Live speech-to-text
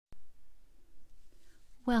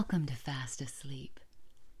Welcome to Fast Asleep.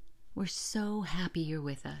 We're so happy you're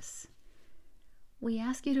with us. We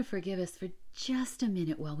ask you to forgive us for just a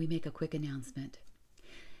minute while we make a quick announcement.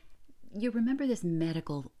 You remember this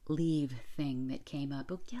medical leave thing that came up?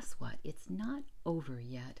 Well, guess what? It's not over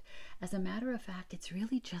yet. As a matter of fact, it's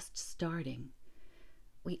really just starting.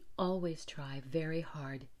 We always try very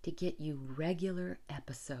hard to get you regular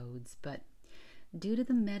episodes, but due to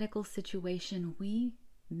the medical situation, we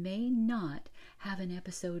may not have an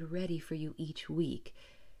episode ready for you each week.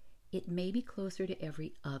 It may be closer to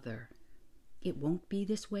every other. It won't be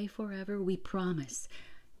this way forever, we promise.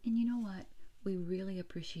 And you know what? We really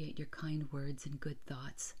appreciate your kind words and good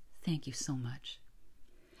thoughts. Thank you so much.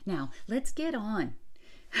 Now, let's get on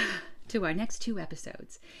to our next two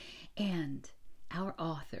episodes. And our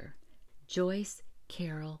author, Joyce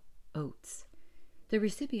Carol Oates, the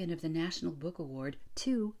recipient of the National Book Award,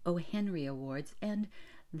 2 O. Henry Awards, and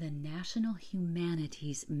the National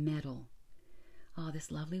Humanities Medal. Oh,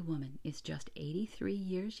 this lovely woman is just 83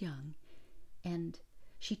 years young, and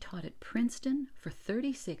she taught at Princeton for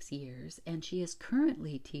 36 years, and she is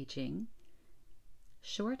currently teaching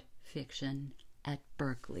short fiction at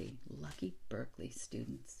Berkeley. Lucky Berkeley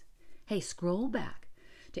students. Hey, scroll back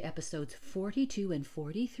to episodes 42 and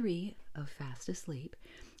 43 of Fast Asleep,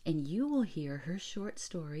 and you will hear her short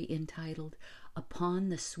story entitled Upon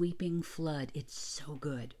the Sweeping Flood. It's so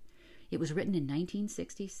good. It was written in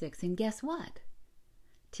 1966, and guess what?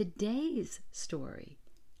 Today's story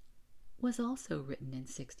was also written in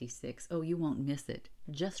 66. Oh, you won't miss it,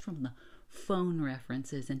 just from the phone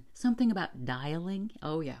references and something about dialing.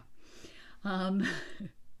 Oh, yeah.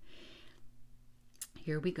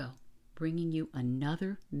 Here we go, bringing you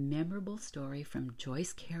another memorable story from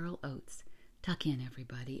Joyce Carol Oates. Tuck in,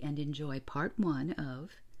 everybody, and enjoy part 1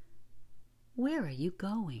 of Where Are You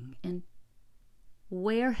Going? And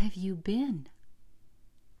Where Have You Been?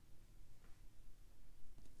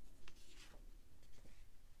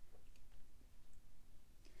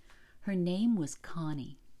 Her name was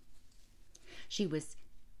Connie. She was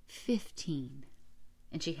 15,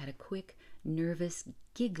 and she had a quick, nervous,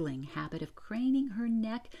 giggling habit of craning her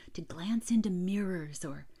neck to glance into mirrors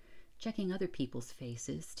or checking other people's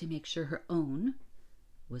faces to make sure her own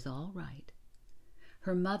was all right.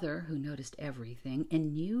 Her mother, who noticed everything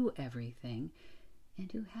and knew everything,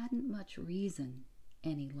 and who hadn't much reason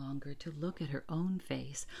any longer to look at her own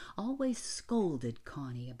face, always scolded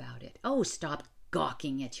Connie about it. "Oh, stop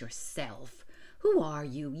gawking at yourself. Who are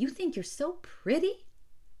you? You think you're so pretty?"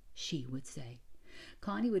 she would say.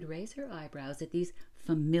 Connie would raise her eyebrows at these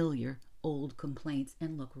familiar old complaints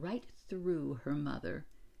and look right through her mother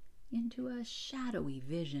into a shadowy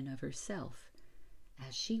vision of herself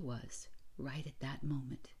as she was right at that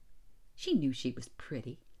moment. She knew she was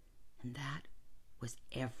pretty, and that was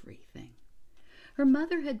everything. Her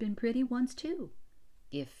mother had been pretty once too,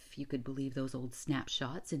 if you could believe those old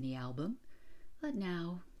snapshots in the album. But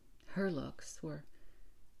now her looks were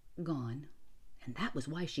gone, and that was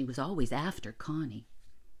why she was always after Connie.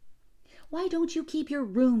 "Why don't you keep your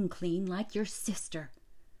room clean like your sister?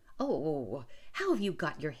 Oh, how have you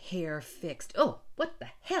got your hair fixed? Oh, what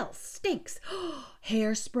the hell stinks?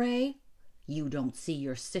 Hairspray? You don't see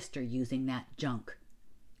your sister using that junk."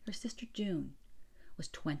 Her sister June was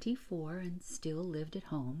 24 and still lived at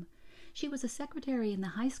home. She was a secretary in the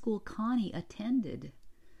high school Connie attended.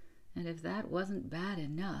 And if that wasn't bad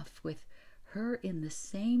enough, with her in the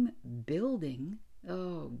same building,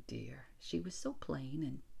 oh dear, she was so plain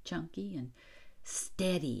and chunky and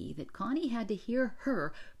steady that Connie had to hear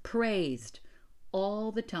her praised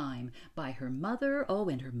all the time by her mother,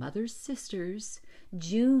 and her mother's sisters.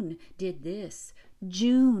 June did this,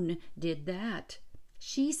 June did that.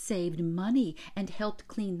 She saved money and helped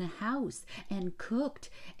clean the house and cooked,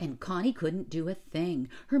 and Connie couldn't do a thing.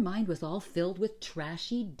 Her mind was all filled with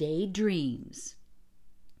trashy daydreams.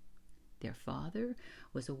 Their father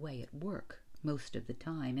was away at work most of the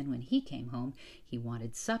time, and when he came home, he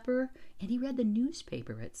wanted supper, and he read the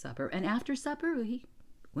newspaper at supper, and after supper, he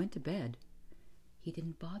went to bed. He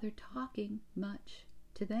didn't bother talking much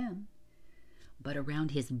to them. But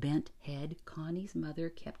around his bent head, Connie's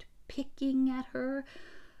mother kept picking at her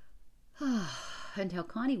until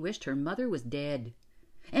Connie wished her mother was dead,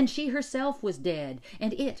 and she herself was dead,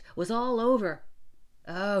 and it was all over.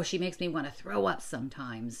 "Oh, she makes me want to throw up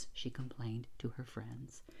sometimes," she complained to her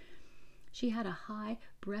friends. She had a high,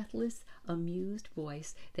 breathless, amused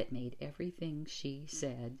voice that made everything she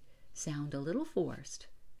said sound a little forced,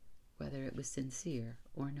 whether it was sincere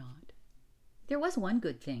or not. There was one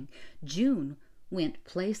good thing. June went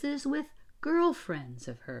places with girlfriends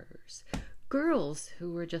of hers, girls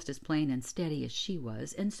who were just as plain and steady as she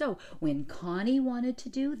was, and so when Connie wanted to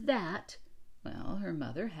do that, well, her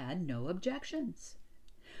mother had no objections.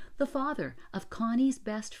 The father of Connie's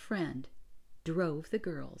best friend drove the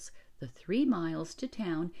girls the 3 miles to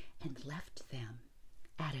town and left them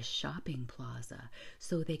at a shopping plaza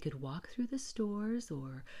so they could walk through the stores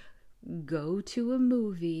or go to a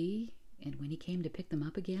movie. And when he came to pick them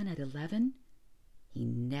up again at 11, he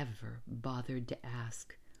never bothered to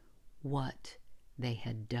ask what they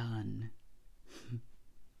had done.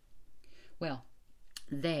 Well,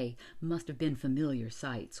 they must have been familiar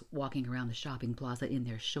sights, walking around the shopping plaza in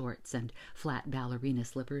their shorts and flat ballerina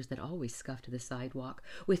slippers that always scuffed the sidewalk,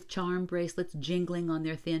 with charm bracelets jingling on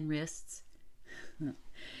their thin wrists.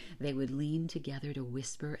 They would lean together to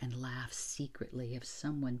whisper and laugh secretly if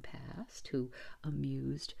someone passed who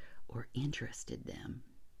amused or interested them.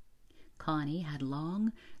 Connie had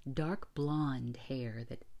long, dark blonde hair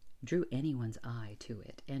that drew anyone's eye to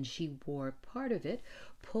it, and she wore part of it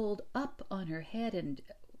pulled up on her head and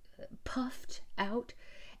puffed out,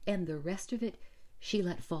 and the rest of it she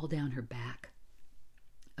let fall down her back.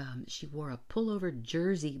 She wore a pullover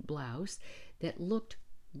jersey blouse that looked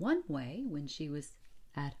one way when she was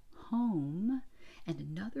at home and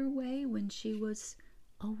another way when she was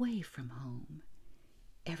away from home.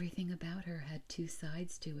 Everything about her had 2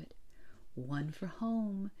 sides to it, one for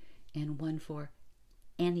home and one for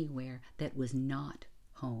anywhere that was not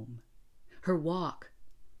home. Her walk,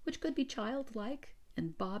 which could be childlike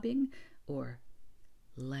and bobbing, or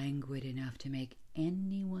languid enough to make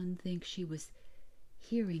anyone think she was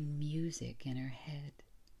hearing music in her head.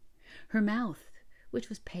 Her mouth, which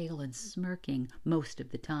was pale and smirking most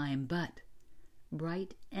of the time, but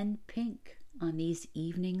bright and pink on these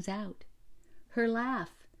evenings out. Her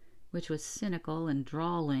laugh, which was cynical and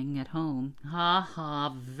drawling at home. Ha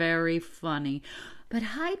ha, very funny, but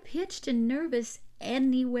high-pitched and nervous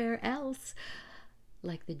anywhere else,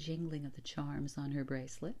 like the jingling of the charms on her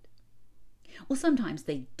bracelet. Well, sometimes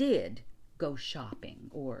they did go shopping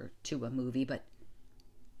or to a movie, but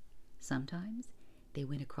sometimes they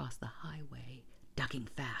went across the highway, ducking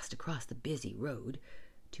fast across the busy road,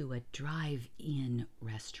 to a drive-in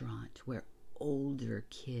restaurant where older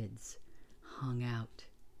kids hung out.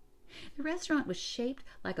 The restaurant was shaped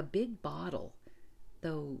like a big bottle,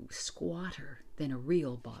 though squatter than a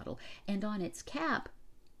real bottle, and on its cap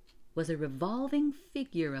was a revolving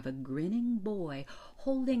figure of a grinning boy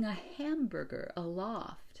holding a hamburger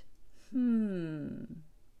aloft. One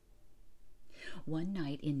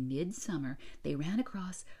night in midsummer, they ran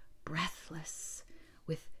across breathless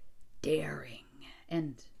with daring,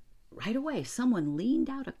 and right away someone leaned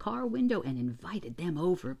out a car window and invited them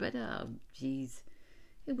over, but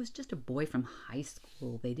it was just a boy from high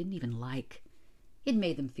school they didn't even like. It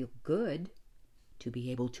made them feel good to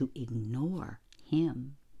be able to ignore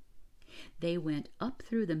him. They went up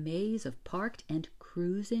through the maze of parked and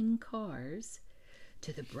cruising cars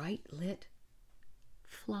to the bright-lit,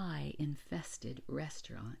 fly-infested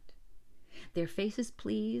restaurant, their faces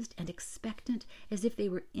pleased and expectant as if they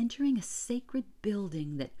were entering a sacred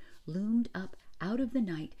building that loomed up out of the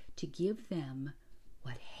night to give them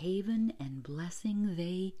what haven and blessing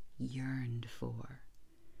they yearned for.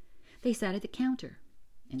 They sat at the counter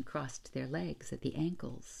and crossed their legs at the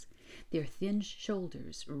ankles, their thin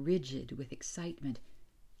shoulders rigid with excitement,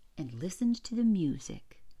 and listened to the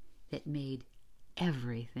music that made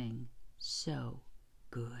everything so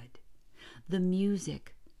good. The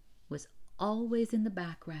music was always in the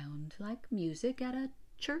background, like music at a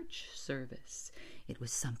church service. It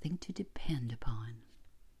was something to depend upon.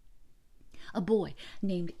 A boy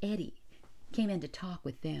named Eddie came in to talk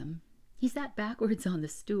with them. He sat backwards on the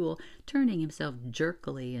stool, turning himself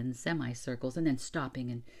jerkily in semicircles and then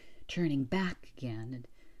stopping and turning back again. And,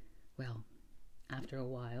 well, after a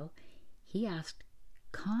while, he asked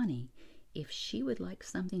Connie if she would like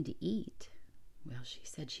something to eat. Well, she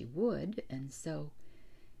said she would, and so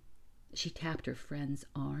she tapped her friend's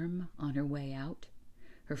arm on her way out.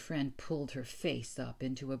 Her friend pulled her face up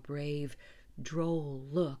into a brave, droll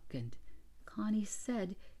look, and Connie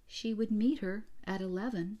said she would meet her at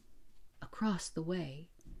 11 across the way.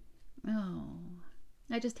 Oh,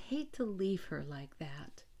 I just hate to leave her like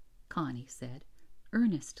that, Connie said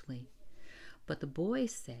earnestly. But the boy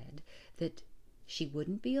said that she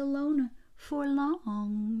wouldn't be alone for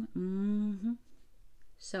long.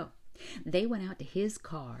 So they went out to his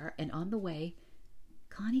car, and on the way,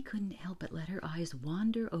 Connie couldn't help but let her eyes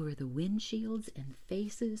wander over the windshields and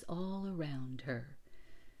faces all around her.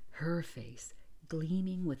 Her face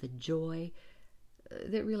gleaming with a joy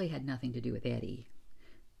that really had nothing to do with Eddie,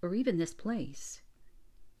 or even this place.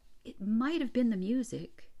 It might have been the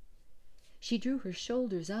music. She drew her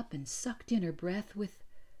shoulders up and sucked in her breath with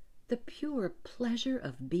the pure pleasure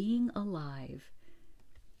of being alive.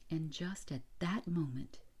 And just at that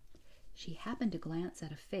moment, she happened to glance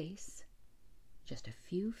at a face just a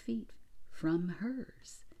few feet from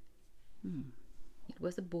hers. It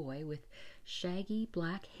was a boy with shaggy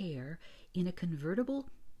black hair in a convertible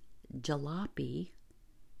jalopy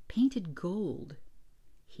painted gold.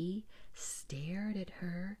 He stared at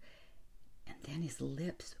her, and then his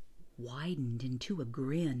lips widened into a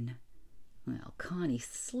grin. Well, Connie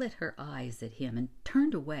slit her eyes at him and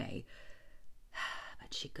turned away,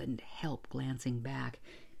 but she couldn't help glancing back,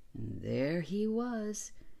 and there he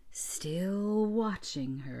was, still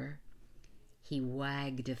watching her. He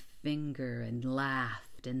wagged a finger and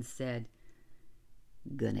laughed and said,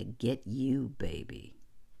 "Gonna get you, baby."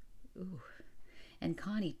 Ooh. And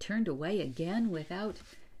Connie turned away again without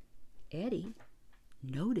Eddie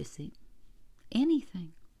noticing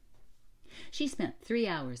anything. She spent 3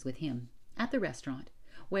 hours with him at the restaurant,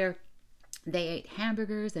 where they ate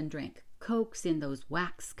hamburgers and drank Cokes in those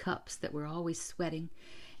wax cups that were always sweating,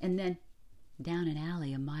 and then down an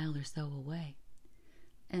alley a mile or so away.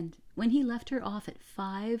 And when he left her off at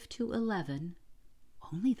 5 to 11,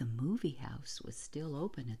 only the movie house was still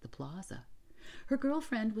open at the plaza. Her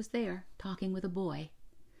girlfriend was there, talking with a boy.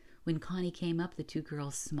 When Connie came up, the two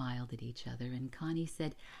girls smiled at each other, and Connie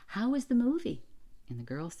said, "How was the movie?" And the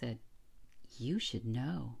girl said, "You should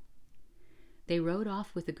know." They rode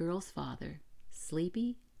off with the girl's father,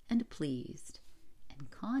 sleepy and pleased, and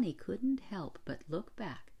Connie couldn't help but look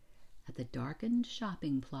back at the darkened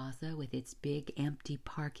shopping plaza with its big empty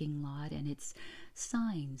parking lot and its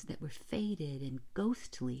signs that were faded and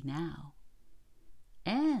ghostly now.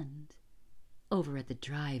 And over at the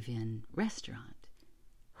drive-in restaurant,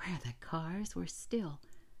 where the cars were still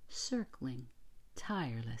circling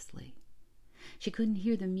tirelessly. She couldn't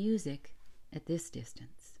hear the music at this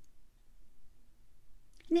distance.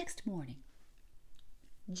 Next morning,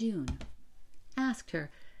 June asked her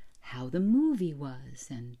how the movie was,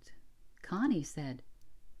 and Connie said,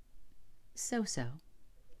 "So-so."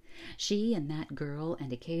 She and that girl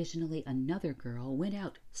and occasionally another girl went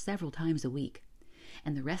out several times a week,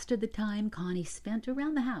 and the rest of the time Connie spent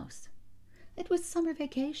around the house. It was summer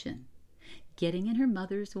vacation, getting in her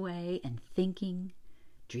mother's way and thinking,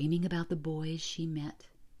 dreaming about the boys she met.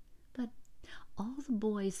 But all the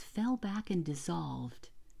boys fell back and dissolved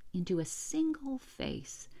into a single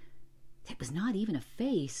face. It was not even a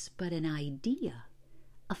face, but an idea,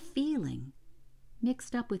 a feeling,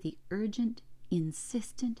 mixed up with the urgent,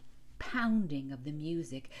 insistent pounding of the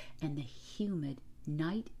music and the humid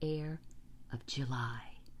night air of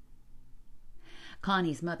July.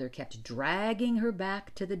 Connie's mother kept dragging her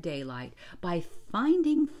back to the daylight by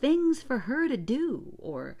finding things for her to do,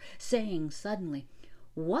 or saying suddenly,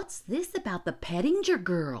 "What's this about the Pettinger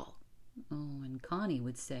girl?" Oh, and Connie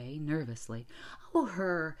would say nervously, "Oh,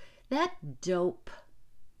 her, that dope."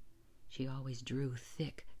 She always drew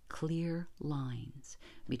thick, clear lines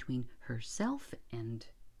between herself and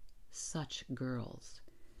such girls,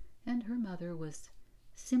 and her mother was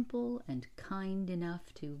simple and kind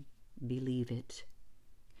enough to believe it.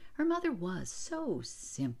 Her mother was so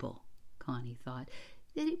simple, Connie thought,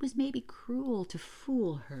 that it was maybe cruel to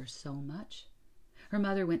fool her so much. Her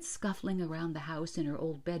mother went scuffling around the house in her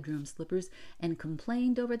old bedroom slippers and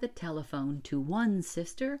complained over the telephone to one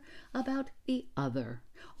sister about the other.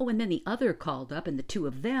 Oh, and then the other called up, and the two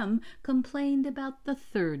of them complained about the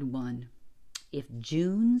third one. If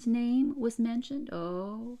June's name was mentioned,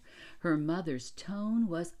 oh, her mother's tone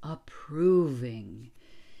was approving.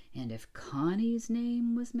 And if Connie's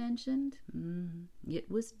name was mentioned, it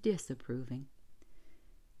was disapproving.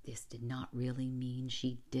 This did not really mean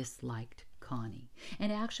she disliked Connie,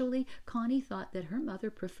 and actually Connie thought that her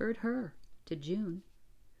mother preferred her to June,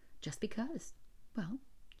 just because, well,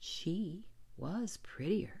 she was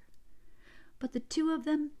prettier. But the two of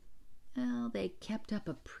them, well, they kept up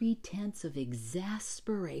a pretense of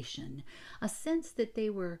exasperation, a sense that they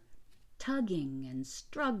were tugging and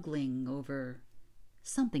struggling over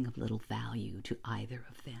something of little value to either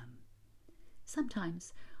of them.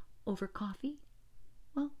 Sometimes over coffee.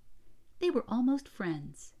 Well, they were almost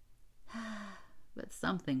friends. But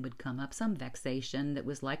something would come up, some vexation that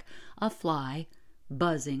was like a fly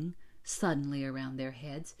buzzing suddenly around their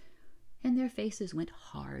heads, and their faces went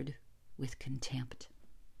hard with contempt.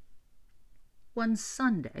 One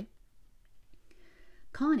Sunday,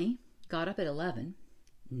 Connie got up at 11,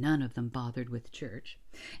 none of them bothered with church,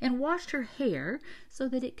 and washed her hair so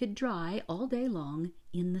that it could dry all day long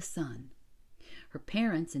in the sun. Her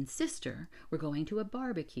parents and sister were going to a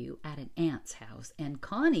barbecue at an aunt's house, and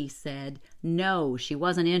Connie said no, she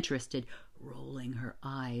wasn't interested. rolling her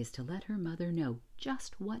eyes to let her mother know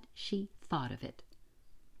just what she thought of it.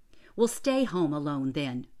 "We'll stay home alone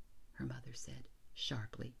then," her mother said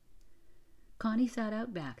sharply. Connie sat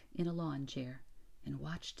out back in a lawn chair and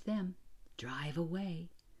watched them drive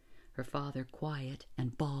away, her father quiet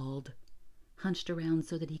and bald, hunched around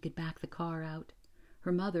so that he could back the car out,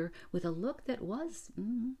 her mother with a look that was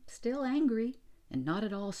still angry and not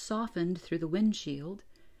at all softened through the windshield,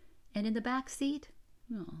 and in the back seat,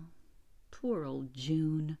 oh, poor old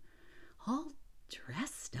June, all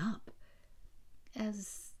dressed up,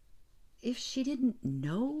 as if she didn't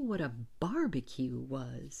know what a barbecue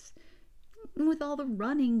was, with all the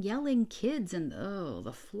running, yelling kids and,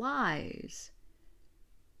 the flies.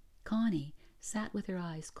 Connie sat with her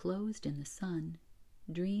eyes closed in the sun,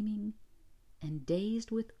 dreaming and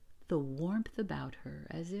dazed with the warmth about her,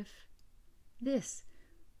 as if this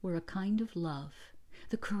were a kind of love,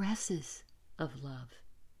 the caresses of love.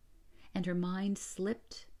 And her mind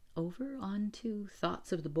slipped over onto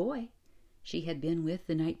thoughts of the boy she had been with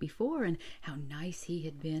the night before, and how nice he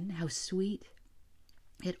had been, how sweet.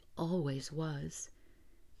 It always was.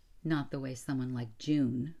 Not the way someone like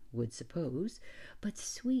June would suppose, but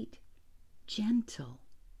sweet, gentle,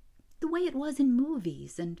 the way it was in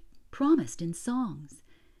movies and promised in songs.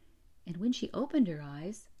 And when she opened her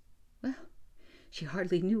eyes, well, she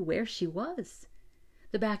hardly knew where she was.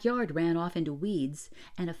 The backyard ran off into weeds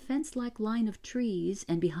and a fence-like line of trees,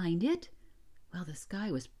 and behind it, well, the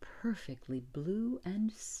sky was perfectly blue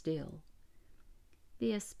and still.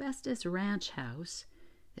 The asbestos ranch house,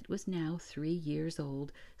 that was now 3 years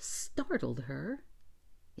old, startled her.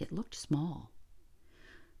 It looked small.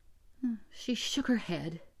 She shook her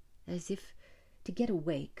head as if to get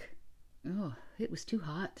awake. Oh, it was too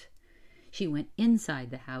hot. She went inside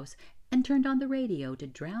the house and turned on the radio to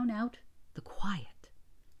drown out the quiet.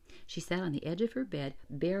 She sat on the edge of her bed,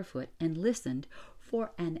 barefoot, and listened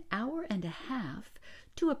for an hour and a half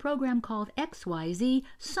to a program called XYZ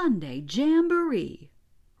Sunday Jamboree.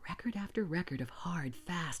 Record after record of hard,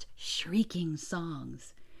 fast, shrieking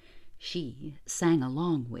songs. She sang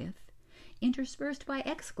along with, interspersed by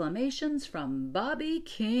exclamations from Bobby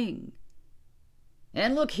King.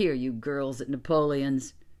 "And look here, you girls at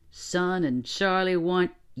Napoleon's, Son and Charlie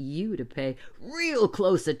want you to pay real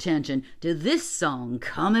close attention to this song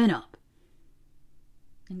coming up."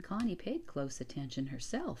 And Connie paid close attention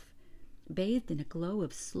herself, bathed in a glow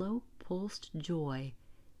of slow-pulsed joy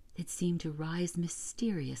that seemed to rise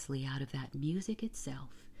mysteriously out of that music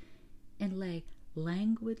itself and lay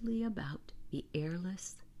languidly about the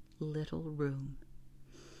airless little room.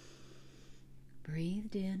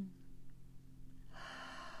 Breathed in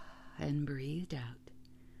and breathed out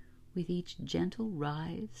with each gentle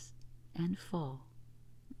rise and fall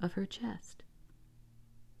of her chest.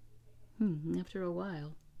 After a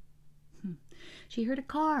while, she heard a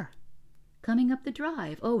car coming up the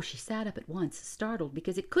drive. Oh, she sat up at once, startled,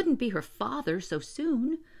 because it couldn't be her father so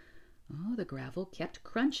soon. Oh, the gravel kept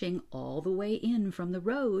crunching all the way in from the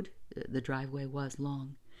road. The driveway was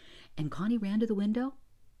long. And Connie ran to the window.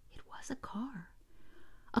 It was a car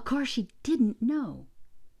she didn't know.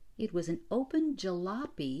 It was an open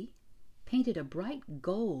jalopy, painted a bright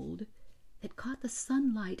gold, that caught the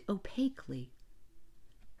sunlight opaquely.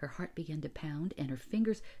 Her heart began to pound, and her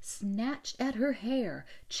fingers snatched at her hair,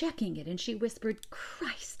 checking it, and she whispered,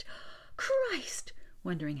 "Christ, Christ,"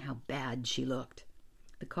 wondering how bad she looked.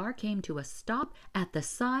 The car came to a stop at the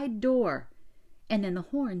side door, and then the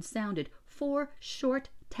horn sounded 4 short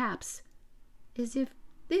taps, as if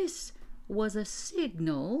this was a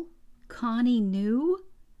signal Connie knew.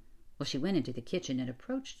 Well, she went into the kitchen and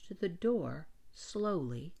approached the door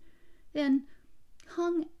slowly, then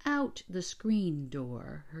hung out the screen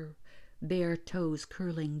door, her bare toes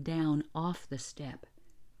curling down off the step.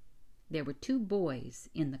 There were 2 boys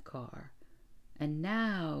in the car, and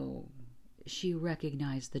now she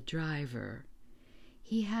recognized the driver.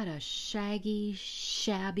 He had a shaggy,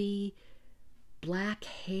 shabby, black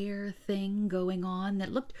hair thing going on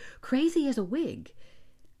that looked crazy as a wig,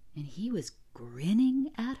 and he was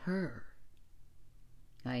grinning at her.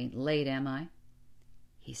 "I ain't late, am I?"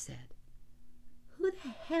 he said. "Who the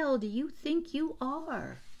hell do you think you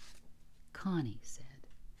are?" Connie said.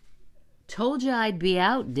 "Told you I'd be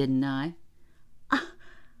out, didn't I?"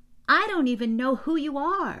 I don't even know who you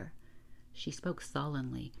are." She spoke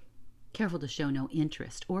sullenly, careful to show no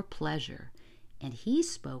interest or pleasure, and he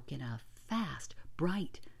spoke in a fast,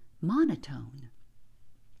 bright monotone.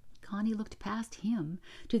 Connie looked past him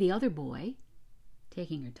to the other boy,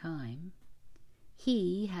 taking her time.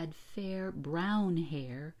 He had fair brown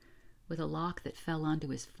hair with a lock that fell onto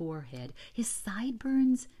his forehead. His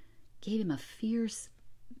sideburns gave him a fierce,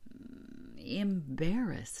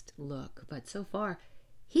 embarrassed look, but so far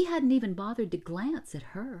he hadn't even bothered to glance at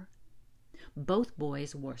her. Both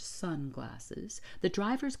boys wore sunglasses. The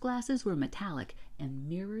driver's glasses were metallic and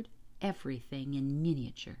mirrored everything in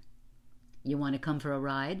miniature. "You want to come for a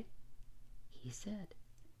ride?" he said.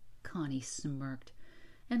 Connie smirked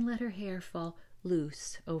and let her hair fall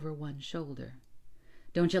loose over one shoulder.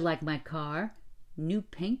 "Don't you like my car? New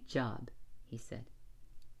paint job," he said.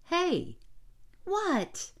 "Hey!"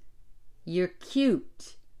 "What?" "You're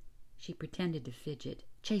cute." She pretended to fidget,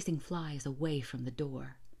 chasing flies away from the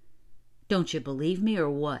door. "Don't you believe me or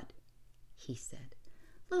what?" he said.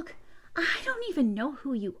 "Look, I don't even know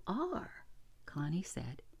who you are," Connie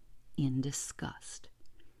said, in disgust.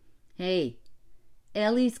 "Hey,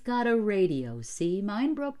 Ellie's got a radio, see?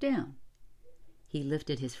 Mine broke down." He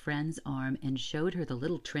lifted his friend's arm and showed her the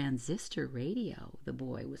little transistor radio the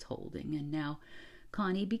boy was holding, and now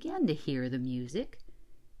Connie began to hear the music.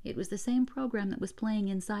 It was the same program that was playing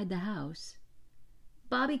inside the house.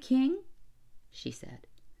 "Bobby King?" she said.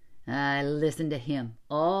 "I listen to him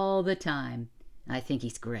all the time. I think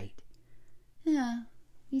he's great." "Yeah,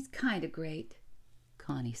 he's kind of great,"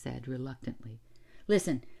 Connie said reluctantly.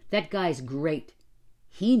 "Listen, that guy's great.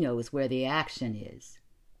 He knows where the action is."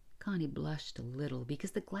 Connie blushed a little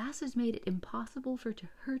because the glasses made it impossible for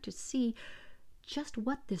her to see just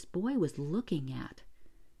what this boy was looking at.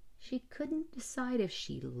 She couldn't decide if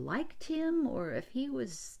she liked him or if he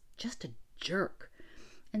was just a jerk,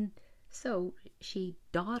 and so she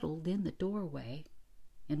dawdled in the doorway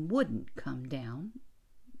and wouldn't come down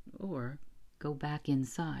or go back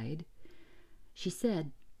inside. She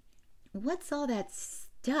said, "What's all that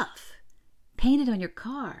stuff painted on your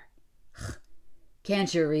car?"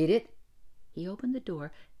 "Can't you read it?" He opened the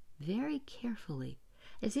door very carefully,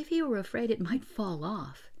 as if he were afraid it might fall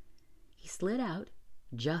off. He slid out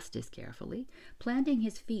just as carefully, planting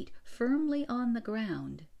his feet firmly on the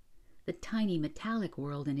ground, the tiny metallic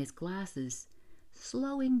world in his glasses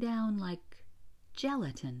slowing down like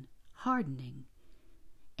gelatin hardening,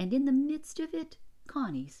 and in the midst of it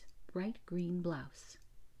Connie's bright green blouse.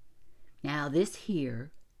 "Now this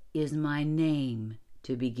here is my name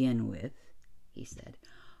to begin with," he said.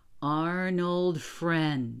 "Arnold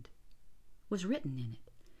Friend" was written in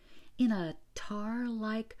it, in a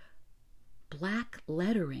tar-like black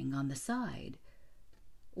lettering on the side,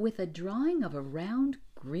 with a drawing of a round,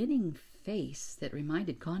 grinning face that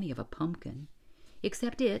reminded Connie of a pumpkin,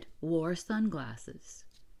 except it wore sunglasses.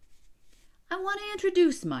 "I want to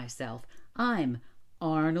introduce myself. I'm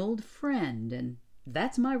Arnold Friend, and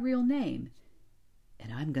that's my real name.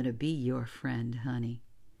 And I'm going to be your friend, honey.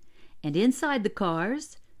 And inside the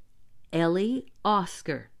cars, Ellie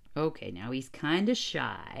Oscar." Okay, now he's kind of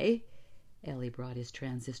shy. Ellie brought his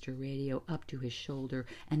transistor radio up to his shoulder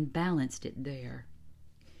and balanced it there.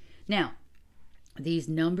 "Now, these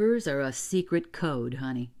numbers are a secret code,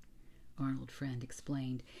 honey," Arnold Friend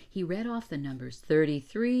explained. He read off the numbers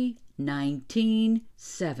 33, 19,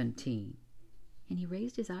 17. And he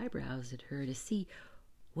raised his eyebrows at her to see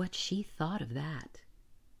what she thought of that.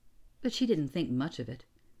 But she didn't think much of it.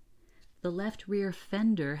 The left rear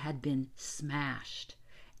fender had been smashed,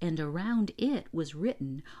 and around it was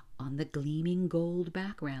written on the gleaming gold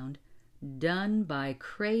background, "Done by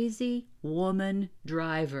crazy woman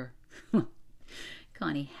driver."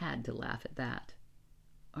 Connie had to laugh at that.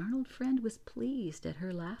 Arnold Friend was pleased at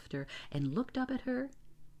her laughter and looked up at her.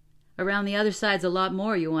 "Around the other side's a lot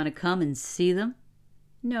more. You want to come and see them?"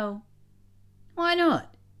 "No." "Why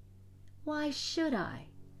not?" "Why should I?"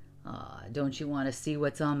 Don't you want to see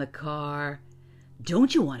what's on the car?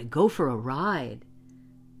 Don't you want to go for a ride?"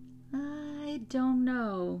 "I don't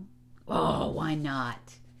know." "Oh, why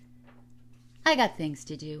not?" "I got things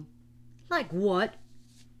to do." "Like what?"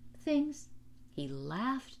 "Things." He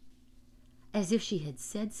laughed as if she had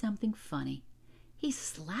said something funny. He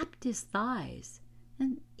slapped his thighs,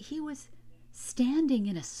 and he was standing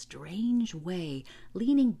in a strange way,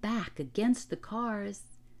 leaning back against the car as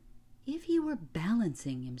if he were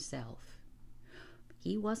balancing himself.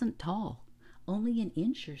 He wasn't tall, only an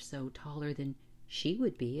inch or so taller than she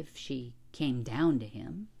would be if she came down to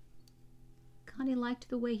him. Connie liked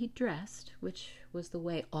the way he dressed, which was the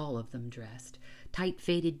way all of them dressed. Tight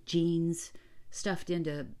faded jeans, stuffed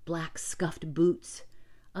into black scuffed boots,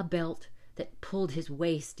 a belt that pulled his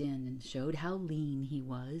waist in and showed how lean he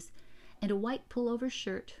was, and a white pullover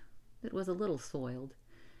shirt that was a little soiled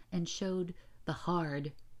and showed the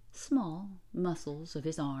hard, small muscles of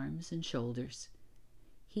his arms and shoulders.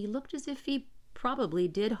 He looked as if he probably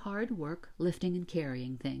did hard work lifting and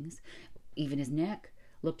carrying things. Even his neck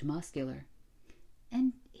looked muscular.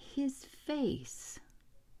 And his face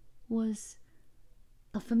was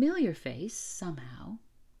A familiar face, somehow.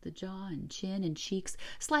 The jaw and chin and cheeks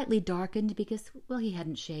slightly darkened because, well, he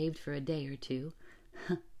hadn't shaved for a day or two.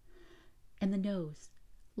 And the nose,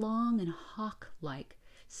 long and hawk-like,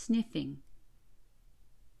 sniffing.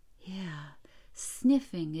 Yeah,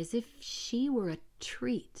 sniffing as if she were a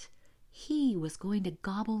treat he was going to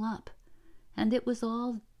gobble up, and it was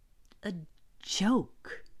all a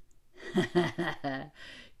joke.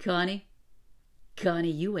 Connie,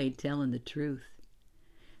 you ain't telling the truth.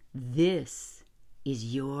 This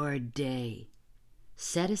is your day,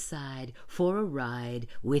 set aside for a ride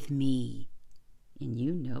with me, and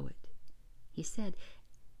you know it, he said,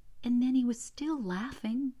 and then he was still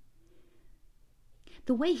laughing.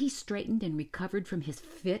 The way he straightened and recovered from his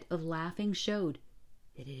fit of laughing showed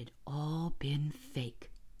that it had all been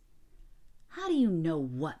fake. How do you know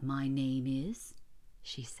what my name is?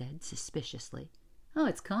 She said suspiciously. Oh,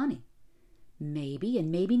 it's Connie. Maybe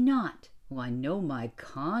and maybe not. Well, I know my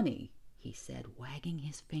Connie, he said, wagging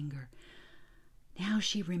his finger. Now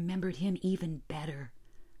she remembered him even better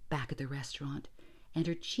back at the restaurant, and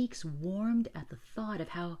her cheeks warmed at the thought of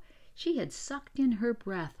how she had sucked in her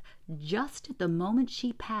breath just at the moment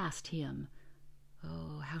she passed him.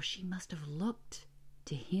 Oh, how she must have looked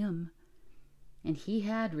to him. And he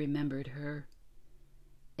had remembered her.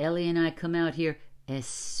 Ellie and I come out here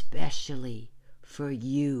especially for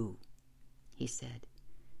you, he said.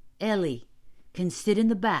 Ellie can sit in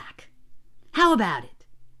the back. How about it?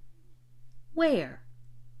 Where?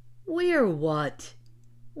 Where what?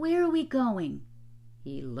 Where are we going?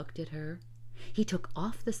 He looked at her. He took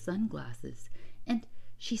off the sunglasses, and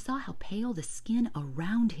she saw how pale the skin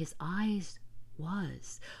around his eyes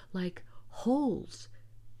was, like holes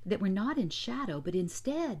that were not in shadow, but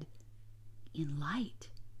instead in light.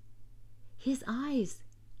 His eyes,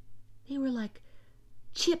 they were like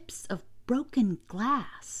chips of broken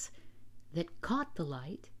glass that caught the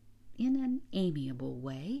light in an amiable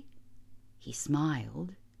way. He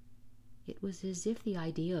smiled. It was as if the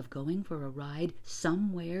idea of going for a ride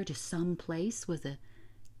somewhere to some place was a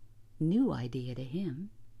new idea to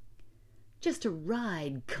him. Just a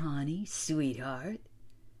ride, Connie, sweetheart.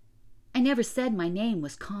 I never said my name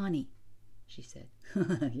was Connie, she said.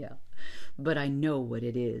 Yeah, but I know what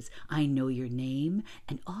it is. I know your name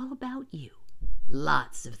and all about you.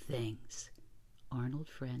 Lots of things, Arnold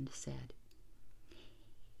Friend said.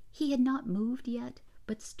 He had not moved yet,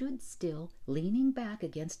 but stood still, leaning back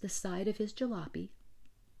against the side of his jalopy.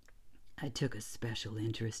 I took a special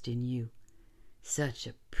interest in you. Such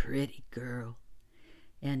a pretty girl.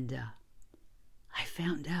 And I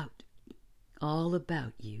found out all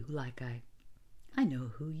about you, like I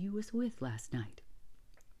know who you was with last night.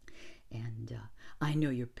 And I know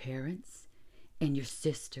your parents and your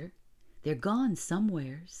sister. They're gone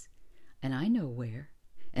somewheres, and I know where,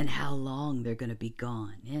 and how long they're going to be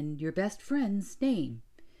gone, and your best friend's name.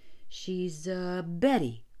 She's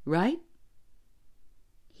Betty, right?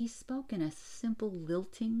 He spoke in a simple,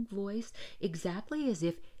 lilting voice, exactly as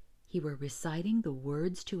if he were reciting the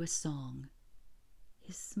words to a song.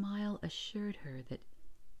 His smile assured her that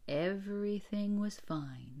everything was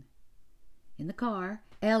fine. In the car,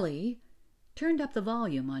 Ellie turned up the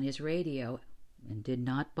volume on his radio and did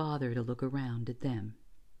not bother to look around at them.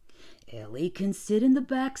 Ellie can sit in the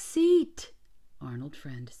back seat, Arnold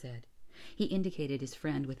Friend said. He indicated his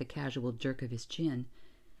friend with a casual jerk of his chin,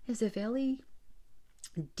 as if Ellie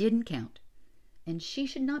didn't count, and she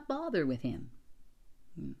should not bother with him.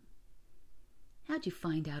 How'd you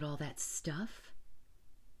find out all that stuff?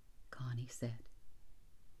 Connie said.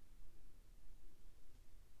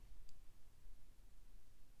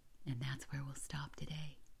 And that's where we'll stop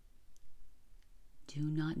today. Do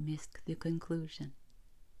not miss the conclusion.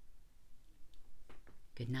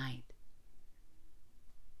 Good night.